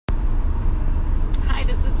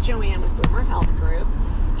Joanne with Boomer Health Group,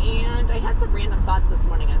 and I had some random thoughts this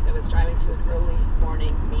morning as I was driving to an early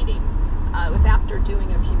morning meeting. It was after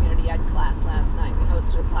doing a community ed class last night. We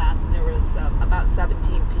hosted a class, and there was about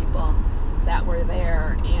 17 people that were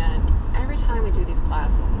there, and every time we do these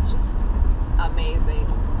classes, it's just amazing,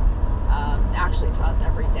 actually to us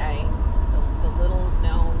every day, the little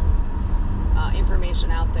known information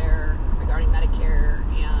out there regarding Medicare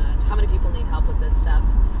and how many people need help with this stuff.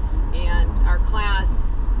 And our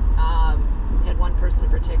class had one person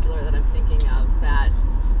in particular that I'm thinking of that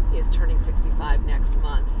he is turning 65 next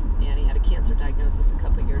month, and he had a cancer diagnosis a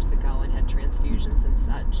couple years ago and had transfusions and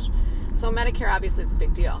such. So Medicare obviously is a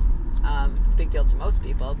big deal. It's a big deal to most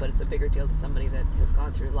people, but it's a bigger deal to somebody that has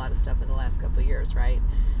gone through a lot of stuff in the last couple of years, right?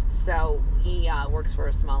 So he works for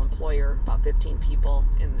a small employer, about 15 people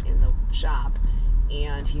in the shop,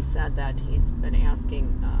 and he said that he's been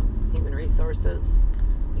asking Human Resources,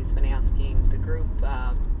 he's been asking the group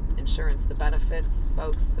insurance, the benefits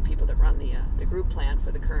folks, the people that run the group plan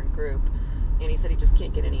for the current group, and he said he just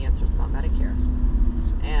can't get any answers about Medicare.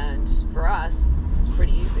 And for us, it's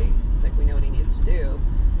pretty easy. It's like we know what he needs to do.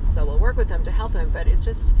 So we'll work with him to help him, but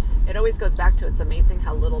it always goes back to, it's amazing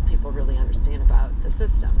how little people really understand about the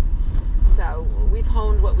system. So we've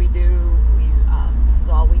honed what we do. This is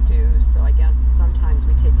all we do. So I guess sometimes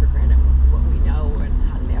we take for granted what we know and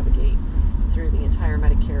how to navigate through the entire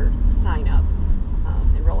Medicare sign up,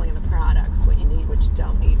 enrolling in the products, what you need, what you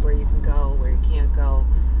don't need, where you can go, where you can't go,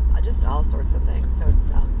 just all sorts of things. So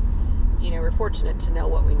it's, we're fortunate to know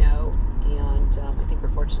what we know, and I think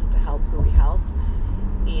we're fortunate to help who we help.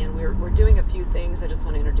 And we're doing a few things I just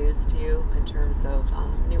want to introduce to you in terms of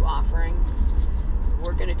new offerings.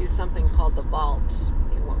 We're going to do something called the Vault.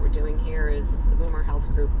 And what we're doing here is it's the Boomer Health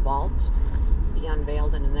Group Vault. It'll be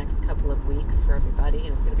unveiled in the next couple of weeks for everybody.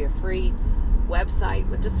 And it's going to be a free website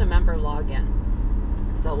with just a member login.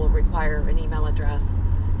 So we'll require an email address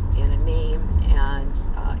and a name. And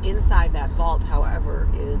inside that vault, however,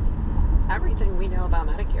 is everything we know about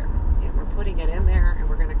Medicare. And we're putting it in there, and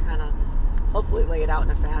we're going to kind of hopefully lay it out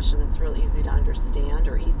in a fashion that's real easy to understand,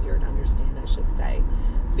 or easier to understand, I should say.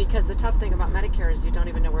 Because the tough thing about Medicare is you don't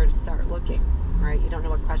even know where to start looking, right? You don't know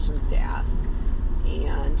what questions to ask.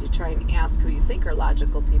 And you try and ask who you think are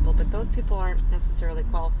logical people, but those people aren't necessarily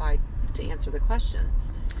qualified to answer the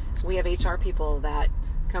questions. We have HR people that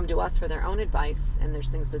come to us for their own advice, and there's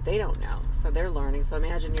things that they don't know, so they're learning. So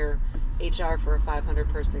imagine you're HR for a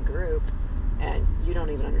 500-person group, and you don't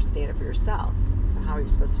even understand it for yourself. So how are you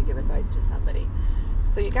supposed to give advice to somebody?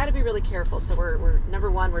 So you got to be really careful. So we're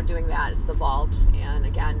number one, we're doing that. It's the Vault. And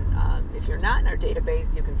again, if you're not in our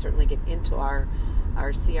database, you can certainly get into our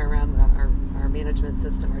CRM, our management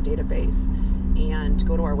system, our database, and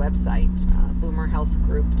go to our website,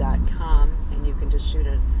 boomerhealthgroup.com, and you can just shoot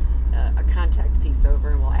a contact piece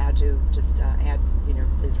over, and we'll add you. Just add,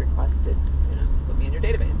 please request it, put me in your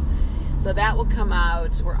database. So that will come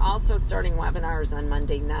out. We're also starting webinars on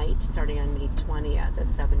Monday night, starting on May 20th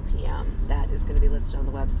at 7 p.m. That is going to be listed on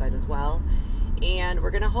the website as well. And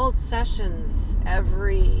we're going to hold sessions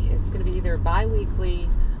it's going to be either bi-weekly,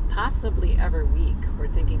 possibly every week. We're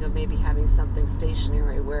thinking of maybe having something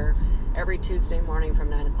stationary where every Tuesday morning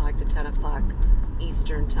from 9 o'clock to 10 o'clock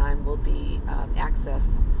Eastern time will be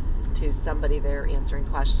access to somebody there answering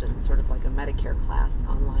questions, sort of like a Medicare class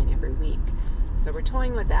online every week. So we're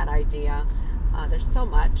toying with that idea. There's so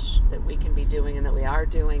much that we can be doing and that we are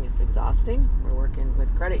doing. It's exhausting. We're working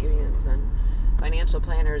with credit unions and financial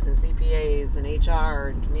planners and CPAs and HR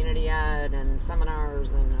and community ed and seminars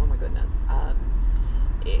and oh my goodness.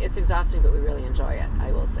 It's exhausting, but we really enjoy it.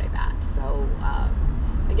 I will say that. So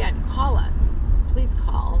again, call us. Please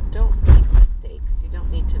call. Don't make mistakes. You don't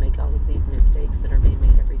need to make all of these mistakes that are being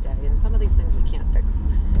made every day. And some of these things we can't fix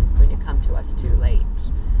when you come to us too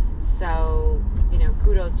late. So,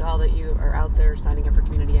 kudos to all that you are out there signing up for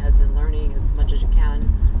community eds and learning as much as you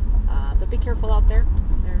can. But be careful out there.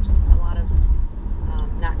 There's a lot of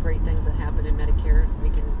not great things that happen in Medicare. We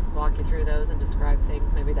can walk you through those and describe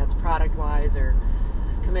things. Maybe that's product-wise or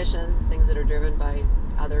commissions, things that are driven by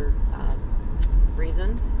other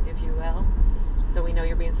reasons, if you will. So we know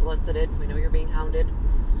you're being solicited. We know you're being hounded.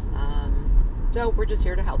 So we're just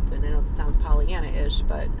here to help. And I know that sounds Pollyanna-ish,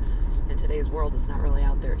 but in today's world, it's not really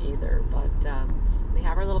out there either. But we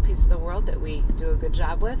have our little piece of the world that we do a good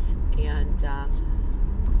job with. And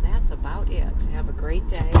that's about it. Have a great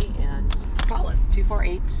day. And call us,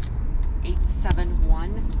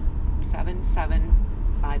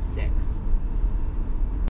 248-871-7756.